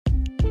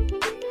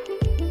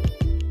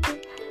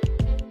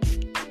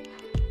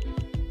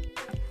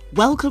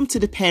Welcome to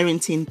the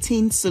Parenting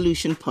Teen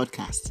Solution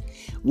podcast,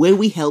 where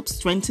we help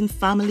strengthen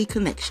family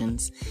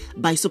connections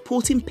by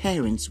supporting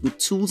parents with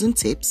tools and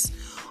tips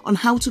on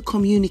how to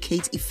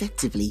communicate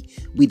effectively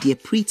with their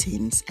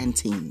preteens and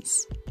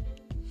teens.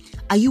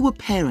 Are you a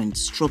parent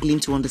struggling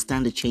to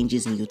understand the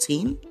changes in your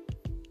teen?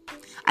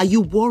 Are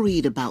you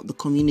worried about the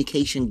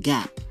communication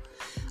gap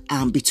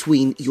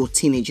between your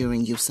teenager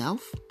and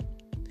yourself?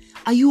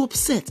 Are you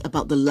upset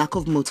about the lack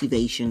of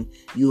motivation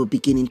you are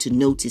beginning to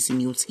notice in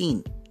your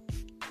teen?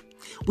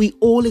 We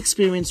all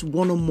experience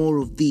one or more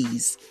of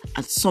these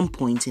at some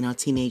point in our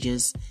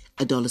teenagers'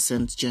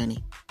 adolescent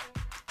journey.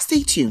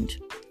 Stay tuned.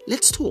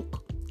 Let's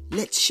talk,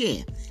 let's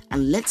share,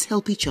 and let's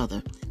help each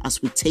other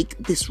as we take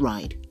this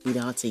ride with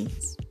our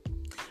teens.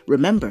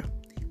 Remember,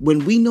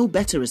 when we know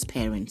better as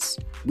parents,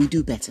 we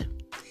do better.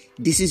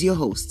 This is your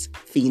host,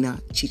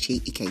 Fina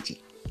Chichi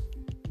Ikeji.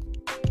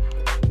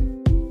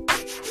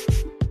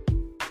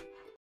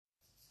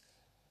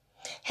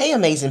 Hey,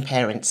 amazing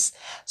parents.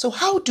 So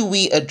how do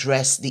we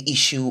address the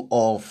issue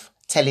of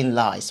telling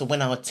lies? So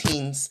when our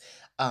teens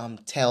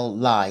tell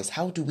lies,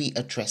 how do we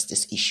address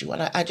this issue?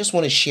 And I just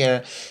want to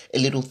share a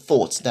little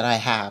thoughts that I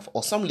have,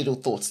 or some little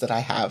thoughts that I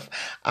have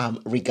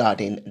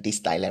regarding this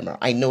dilemma.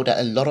 I know that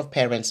a lot of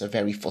parents are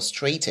very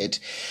frustrated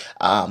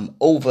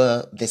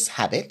over this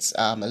habit.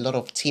 A lot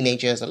of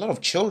teenagers, a lot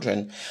of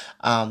children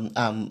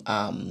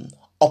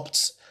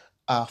opt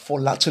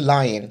to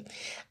lying.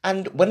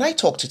 And when I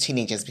talk to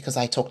teenagers, because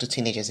I talk to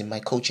teenagers in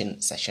my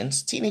coaching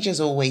sessions, teenagers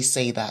always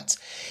say that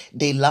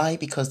they lie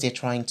because they're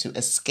trying to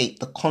escape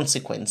the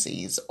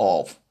consequences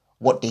of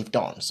what they've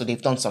done. So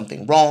they've done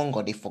something wrong,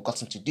 or they've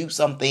forgotten to do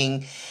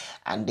something,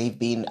 and they've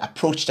been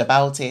approached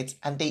about it,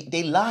 and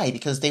they lie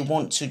because they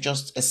want to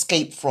just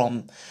escape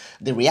from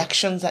the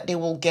reactions that they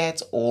will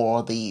get,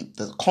 or the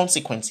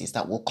consequences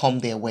that will come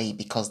their way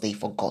because they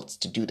forgot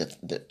to do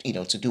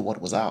to do what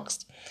was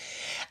asked.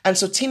 And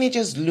so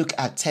teenagers look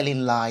at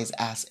telling lies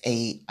as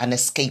an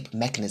escape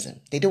mechanism.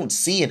 They don't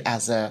see it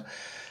as a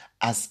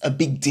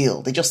big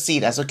deal. They just see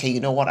it as, okay, you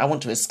know what? I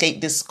want to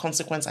escape this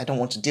consequence. I don't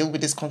want to deal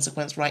with this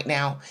consequence right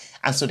now.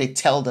 And so they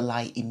tell the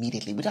lie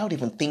immediately without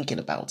even thinking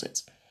about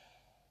it.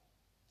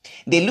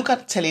 They look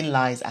at telling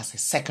lies as a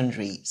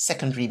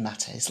secondary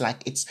matter. It's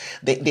like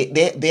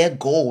their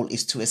goal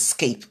is to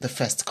escape the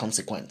first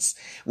consequence.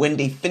 When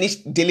they finish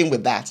dealing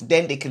with that,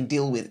 then they can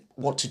deal with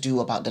what to do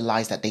about the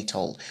lies that they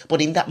told.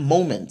 But in that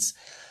moment,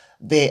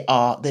 their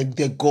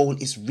goal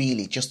is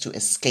really just to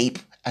escape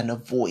and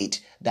avoid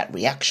that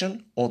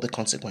reaction or the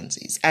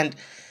consequences. And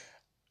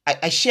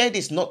I share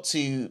this not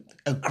to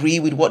agree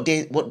with what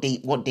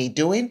they're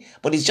doing,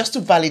 but it's just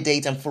to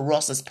validate, and for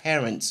us as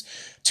parents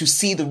to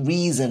see the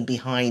reason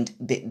behind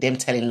them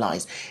telling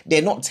lies.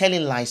 They're not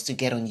telling lies to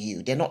get on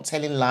you. They're not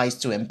telling lies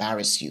to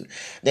embarrass you.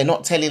 They're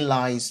not telling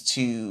lies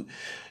to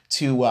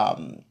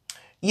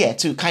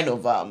kind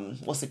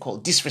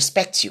of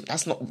disrespect you.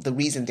 That's not the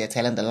reason they're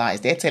telling the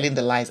lies. They're telling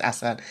the lies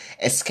as an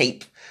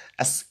escape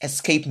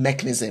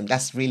mechanism.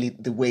 That's really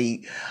the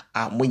way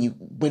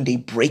when they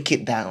break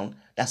it down,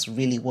 that's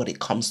really what it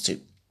comes to.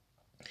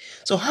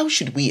 So how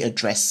should we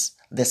address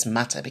this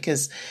matter?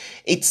 Because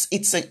it's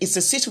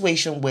a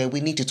situation where we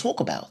need to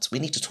talk about. We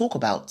need to talk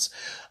about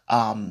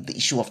the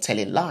issue of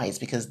telling lies,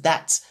 because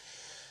that's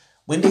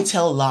when they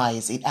tell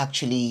lies, it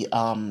actually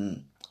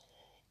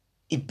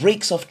it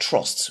breaks off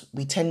trust.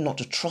 We tend not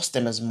to trust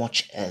them as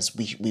much as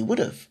we would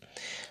have.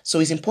 So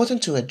it's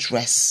important to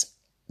address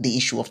the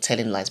issue of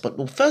telling lies. But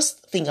the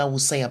first thing I will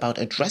say about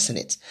addressing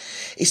it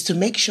is to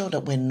make sure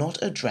that we're not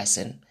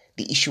addressing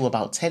the issue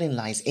about telling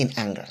lies in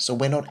anger. So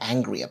we're not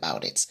angry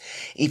about it.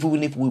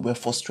 Even if we were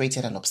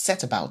frustrated and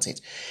upset about it,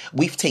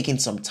 we've taken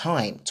some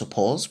time to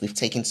pause. We've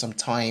taken some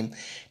time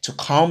to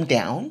calm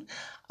down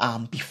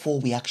before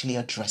we actually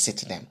address it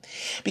to them.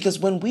 Because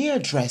when we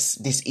address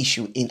this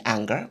issue in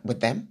anger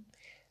with them,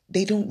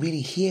 they don't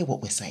really hear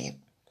what we're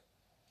saying.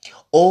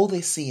 All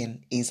they're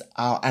seeing is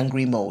our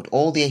angry mode.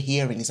 All they're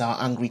hearing is our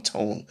angry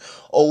tone.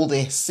 All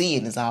they're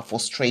seeing is our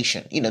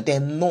frustration.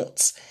 They're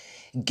not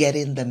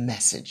getting the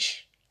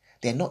message.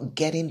 They're not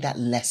getting that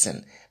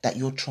lesson that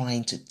you're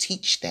trying to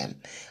teach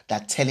them,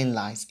 that telling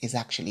lies is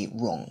actually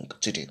wrong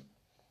to do.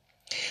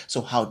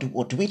 So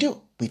what do we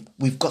do?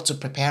 We've got to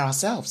prepare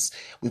ourselves.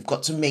 We've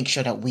got to make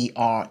sure that we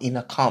are in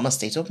a calmer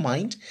state of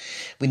mind.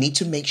 We need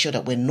to make sure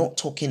that we're not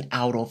talking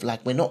out of,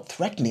 we're not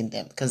threatening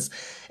them. Because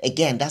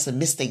again, that's a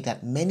mistake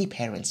that many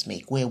parents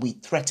make, where we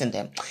threaten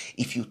them.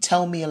 If you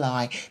tell me a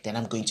lie, then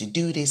I'm going to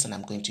do this and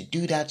I'm going to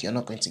do that. You're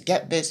not going to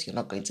get this. You're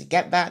not going to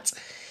get that.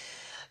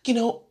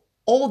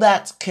 All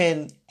that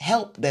can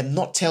help them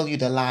not tell you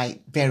the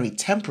lie very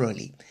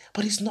temporarily,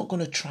 but it's not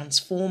going to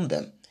transform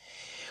them.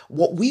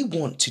 What we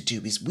want to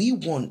do is we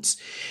want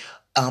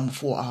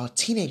for our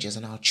teenagers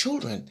and our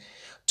children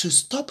to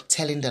stop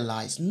telling the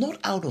lies, not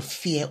out of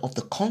fear of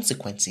the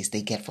consequences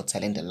they get for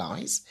telling the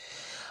lies,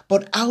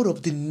 but out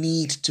of the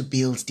need to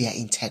build their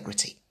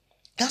integrity.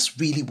 That's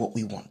really what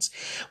we want.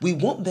 We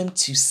want them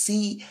to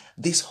see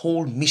this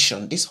whole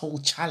mission, this whole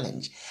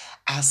challenge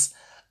as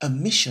a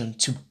mission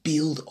to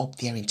build up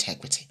their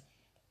integrity.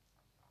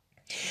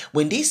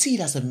 When they see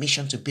it as a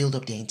mission to build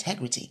up their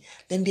integrity,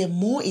 then they're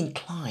more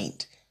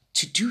inclined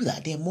to do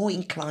that. They're more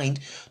inclined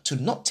to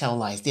not tell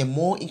lies. They're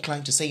more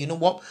inclined to say, you know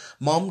what,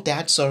 mom,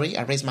 dad, sorry,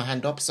 I raised my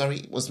hand up. Sorry,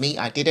 it was me.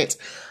 I did it.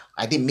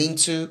 I didn't mean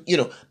to.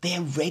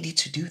 They're ready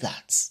to do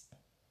that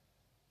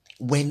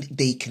when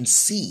they can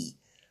see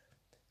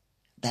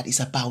that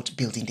it's about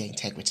building their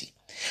integrity.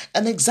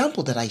 An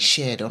example that I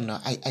shared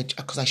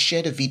because I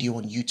shared a video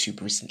on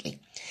YouTube recently,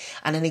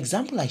 and an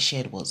example I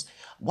shared was,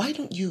 why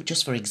don't you,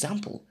 just for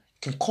example,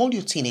 can call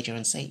your teenager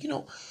and say,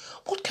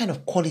 what kind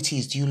of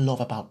qualities do you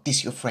love about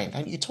this your friend?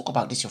 And you talk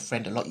about this your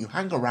friend a lot. You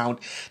hang around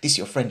this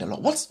your friend a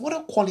lot. What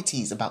are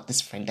qualities about this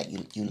friend that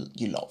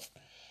you love?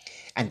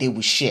 And they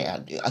will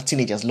share. Our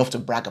teenagers love to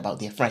brag about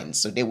their friends,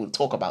 so they will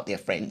talk about their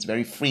friends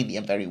very freely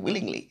and very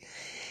willingly.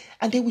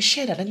 And they will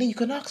share that, and then you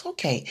can ask,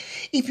 okay,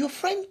 if your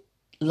friend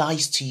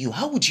lies to you,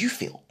 how would you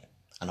feel?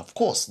 And of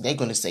course, they're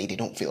going to say they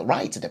don't feel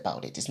right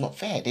about it. It's not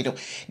fair.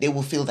 They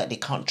will feel that they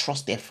can't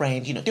trust their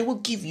friend. They will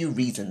give you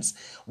reasons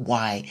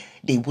why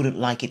they wouldn't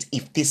like it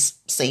if this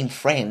same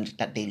friend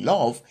that they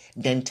love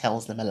then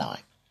tells them a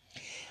lie.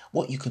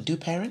 What you can do,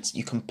 parents,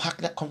 you can pack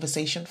that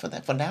conversation for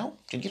now.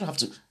 You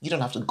don't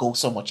have to go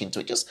so much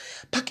into it. Just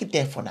pack it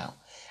there for now.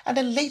 And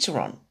then later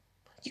on,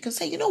 you can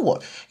say, you know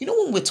what?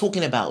 When we're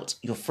talking about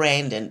your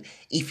friend and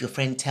if your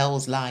friend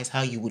tells lies,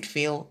 how you would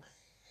feel.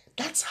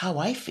 That's how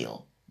I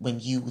feel when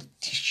you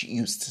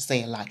used to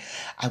say a lie.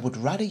 I would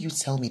rather you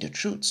tell me the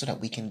truth so that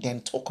we can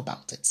then talk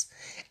about it.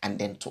 And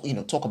then,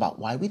 talk about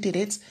why we did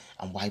it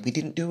and why we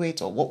didn't do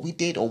it or what we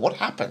did or what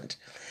happened.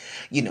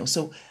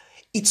 So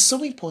it's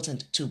so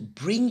important to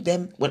bring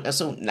them,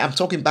 so I'm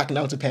talking back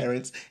now to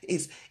parents,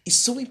 it's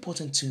so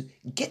important to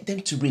get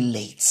them to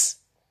relate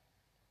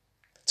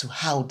to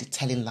how the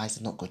telling lies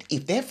are not good.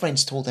 If their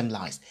friends told them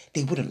lies,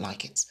 they wouldn't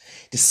like it.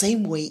 The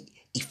same way,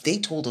 if they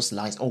told us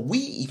lies, or we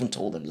even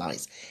told them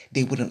lies,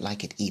 they wouldn't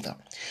like it either.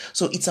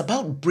 So it's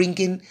about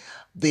bringing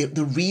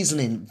the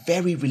reasoning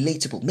very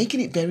relatable, making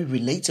it very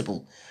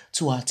relatable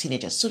to our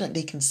teenagers so that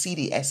they can see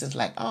the essence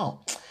like, oh,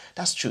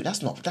 that's true.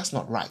 That's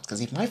not right.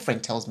 Because if my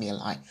friend tells me a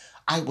lie,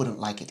 I wouldn't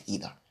like it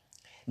either.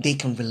 They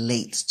can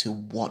relate to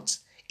what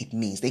it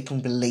means. They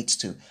can relate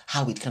to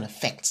how it can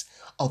affect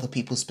other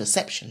people's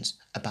perceptions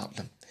about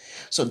them.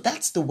 So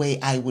that's the way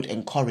I would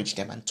encourage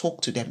them and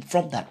talk to them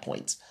from that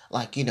point.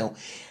 Like,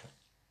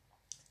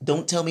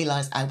 don't tell me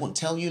lies. I won't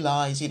tell you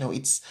lies.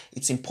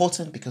 It's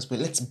important because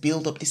let's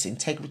build up this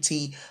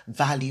integrity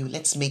value.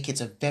 Let's make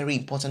it a very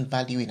important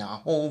value in our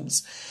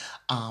homes.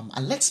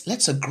 And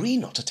let's agree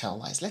not to tell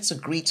lies. Let's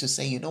agree to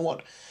say, you know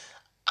what?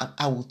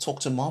 I will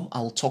talk to mom.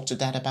 I will talk to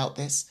dad about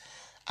this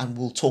and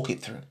we'll talk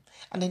it through.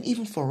 And then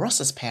even for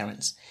us as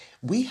parents,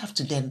 we have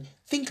to then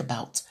think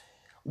about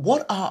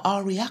what are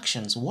our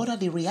reactions? What are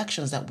the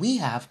reactions that we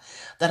have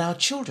that our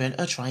children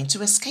are trying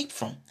to escape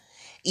from?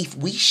 If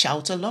we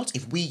shout a lot,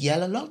 if we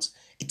yell a lot,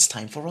 it's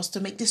time for us to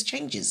make these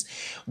changes.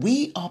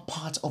 We are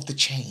part of the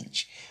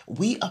change.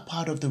 We are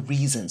part of the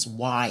reasons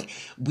why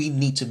we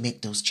need to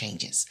make those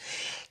changes.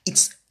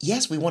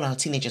 Yes, we want our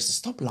teenagers to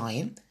stop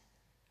lying.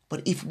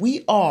 But if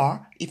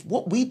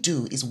what we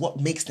do is what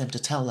makes them to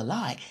tell a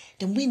lie,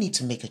 then we need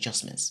to make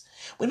adjustments.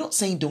 We're not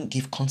saying don't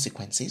give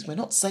consequences. We're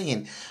not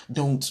saying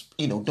don't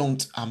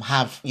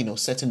have,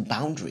 certain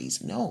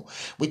boundaries. No,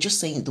 we're just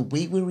saying the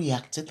way we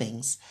react to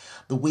things,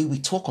 the way we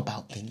talk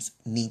about things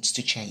needs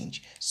to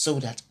change so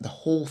that the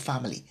whole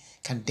family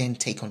can then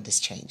take on this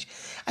change.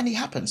 And it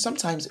happens.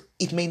 Sometimes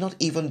it may not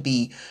even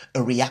be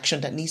a reaction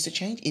that needs to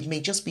change. It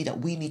may just be that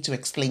we need to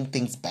explain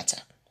things better.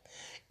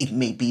 It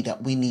may be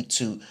that we need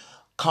to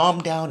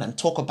calm down and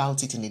talk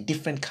about it in a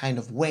different kind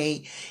of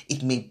way.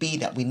 It may be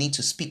that we need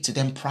to speak to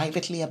them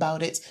privately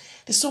about it.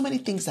 There's so many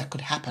things that could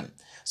happen.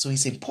 So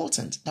it's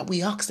important that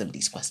we ask them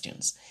these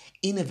questions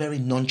in a very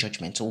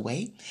non-judgmental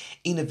way,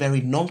 in a very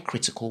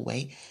non-critical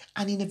way,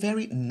 and in a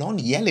very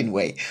non-yelling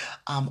way.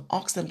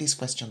 Ask them these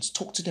questions,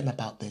 talk to them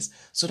about this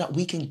so that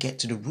we can get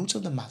to the root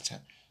of the matter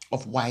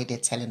of why they're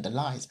telling the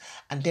lies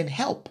and then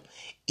help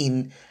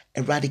in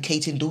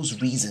eradicating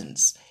those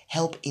reasons,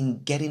 help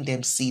in getting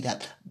them see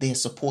that they're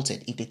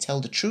supported. If they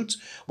tell the truth,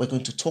 we're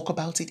going to talk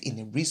about it in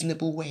a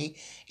reasonable way,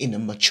 in a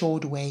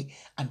matured way,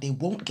 and they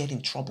won't get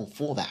in trouble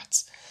for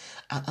that.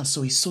 And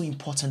so it's so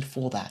important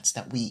for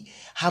that we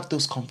have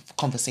those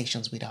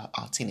conversations with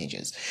our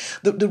teenagers.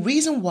 The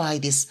reason why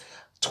this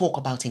talk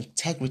about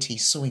integrity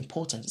is so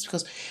important is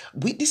because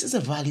this is a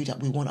value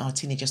that we want our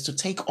teenagers to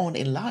take on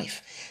in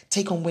life,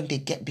 take on when they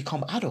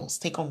become adults,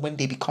 take on when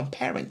they become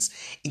parents.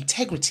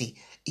 Integrity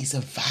is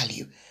a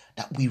value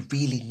that we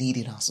really need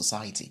in our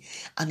society,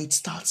 and it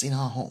starts in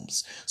our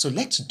homes. So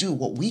let's do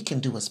what we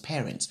can do as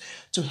parents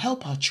to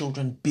help our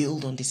children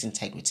build on this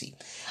integrity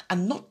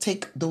and not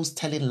take those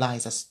telling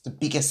lies as the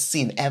biggest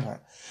sin ever,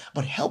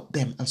 but help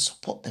them and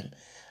support them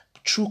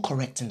through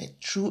correcting it,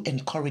 through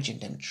encouraging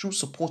them, through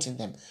supporting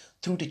them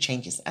through the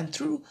changes and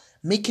through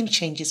making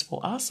changes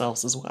for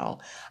ourselves as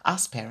well.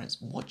 As parents,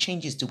 what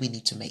changes do we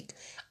need to make?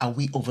 Are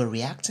we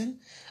overreacting?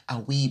 Are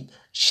we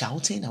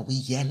shouting? Are we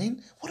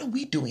yelling? What are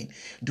we doing?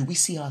 Do we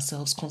see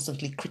ourselves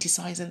constantly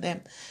criticizing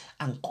them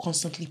and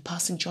constantly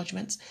passing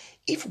judgments?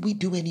 If we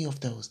do any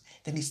of those,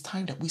 then it's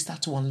time that we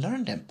start to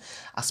unlearn them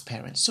as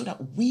parents so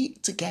that we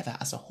together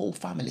as a whole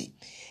family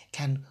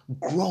can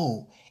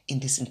grow in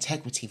this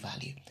integrity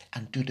value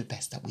and do the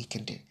best that we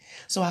can do.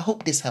 So I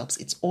hope this helps.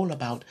 It's all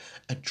about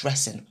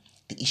addressing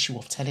the issue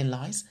of telling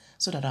lies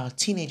so that our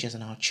teenagers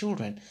and our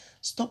children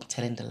stop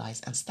telling the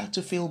lies and start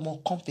to feel more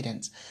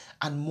confident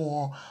and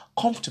more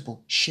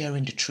comfortable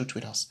sharing the truth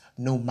with us,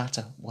 no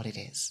matter what it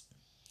is.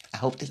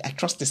 I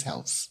trust this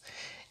helps.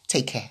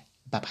 Take care.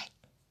 Bye-bye.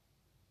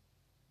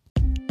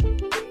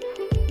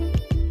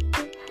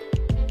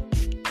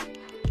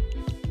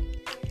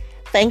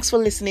 Thanks for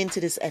listening to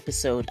this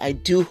episode. I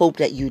do hope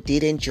that you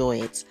did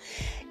enjoy it.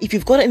 If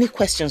you've got any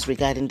questions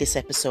regarding this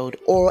episode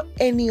or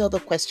any other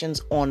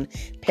questions on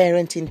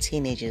parenting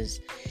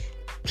teenagers,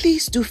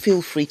 please do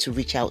feel free to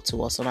reach out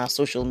to us on our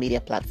social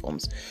media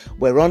platforms.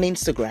 We're on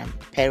Instagram,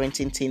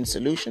 Parenting Teen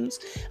Solutions,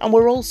 and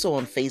we're also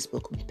on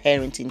Facebook,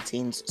 Parenting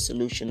Teens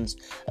Solutions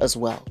as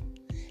well.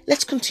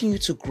 Let's continue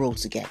to grow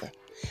together.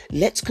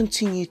 Let's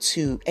continue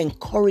to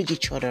encourage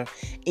each other,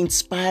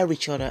 inspire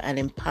each other, and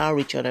empower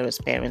each other as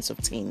parents of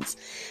teens.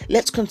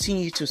 Let's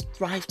continue to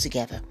thrive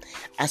together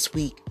as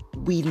we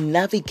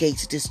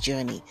navigate this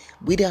journey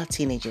with our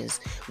teenagers.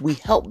 We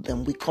help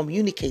them, we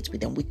communicate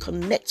with them, we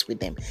connect with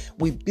them,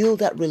 we build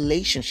that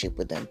relationship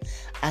with them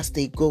as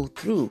they go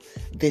through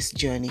this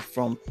journey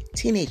from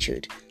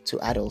teenagehood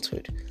to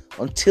adulthood.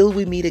 Until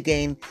we meet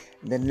again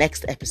in the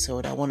next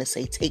episode, I want to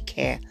say take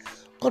care.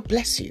 God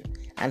bless you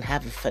and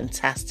have a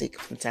fantastic,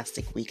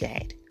 fantastic week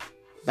ahead.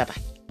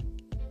 Bye-bye.